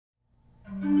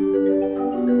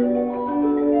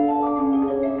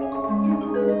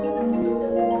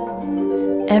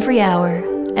Every hour,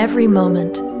 every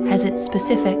moment has its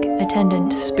specific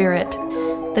attendant spirit.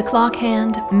 The clock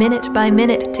hand, minute by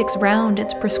minute, ticks round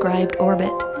its prescribed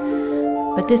orbit.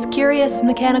 But this curious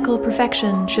mechanical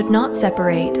perfection should not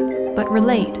separate, but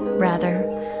relate, rather,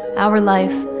 our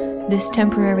life, this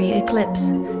temporary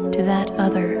eclipse, to that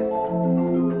other.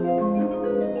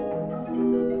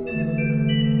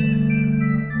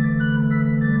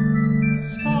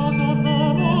 Stars of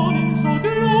the morning so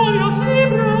gloriously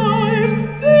bright,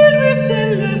 filled with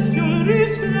celestial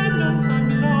resplendence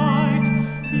and light,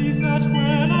 these that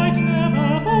wear light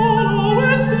never fall,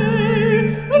 always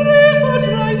stay, raise that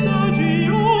rise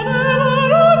Gion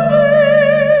ever and day.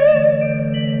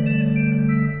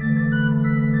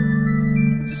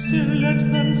 Still let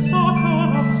them succor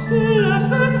us, still let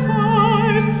them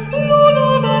fight, Lord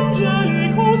of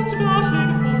angelic hosts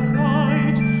battling for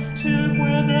right, till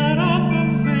where their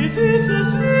anthems they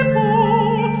ceaselessly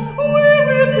pour, we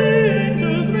with the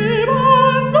angels live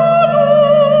and adore.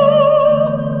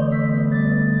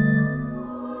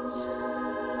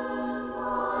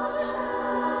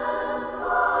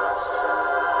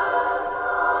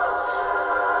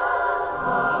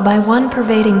 By one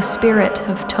pervading spirit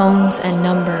of tones and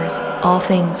numbers, all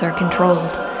things are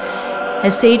controlled.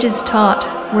 As sages taught,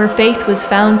 where faith was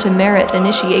found to merit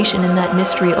initiation in that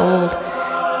mystery old,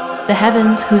 the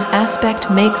heavens, whose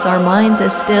aspect makes our minds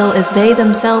as still as they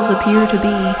themselves appear to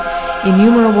be,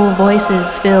 innumerable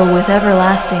voices fill with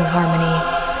everlasting harmony.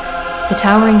 The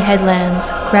towering headlands,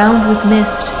 crowned with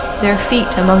mist, their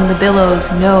feet among the billows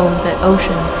know that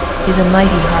ocean is a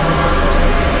mighty harmonist.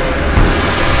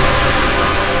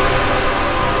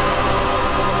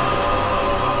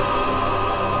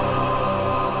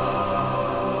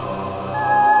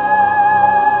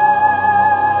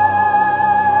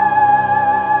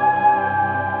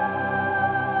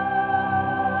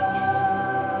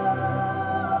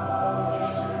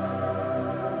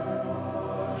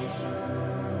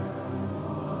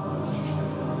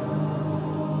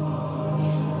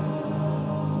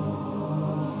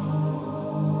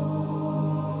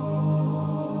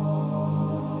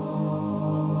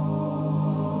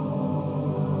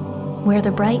 Where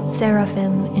the bright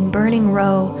seraphim in burning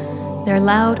row their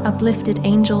loud uplifted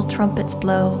angel trumpets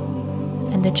blow,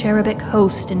 and the cherubic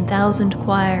host in thousand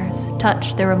choirs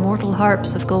touch their immortal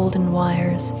harps of golden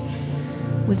wires.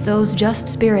 With those just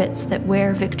spirits that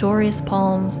wear victorious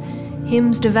palms,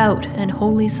 hymns devout and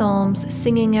holy psalms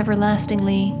singing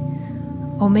everlastingly,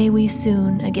 oh may we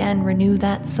soon again renew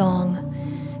that song,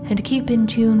 and keep in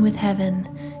tune with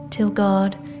heaven, till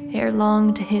God ere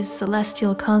long to his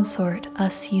celestial consort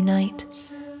us unite,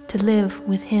 to live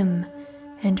with him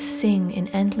and sing in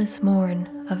endless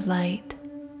morn of light.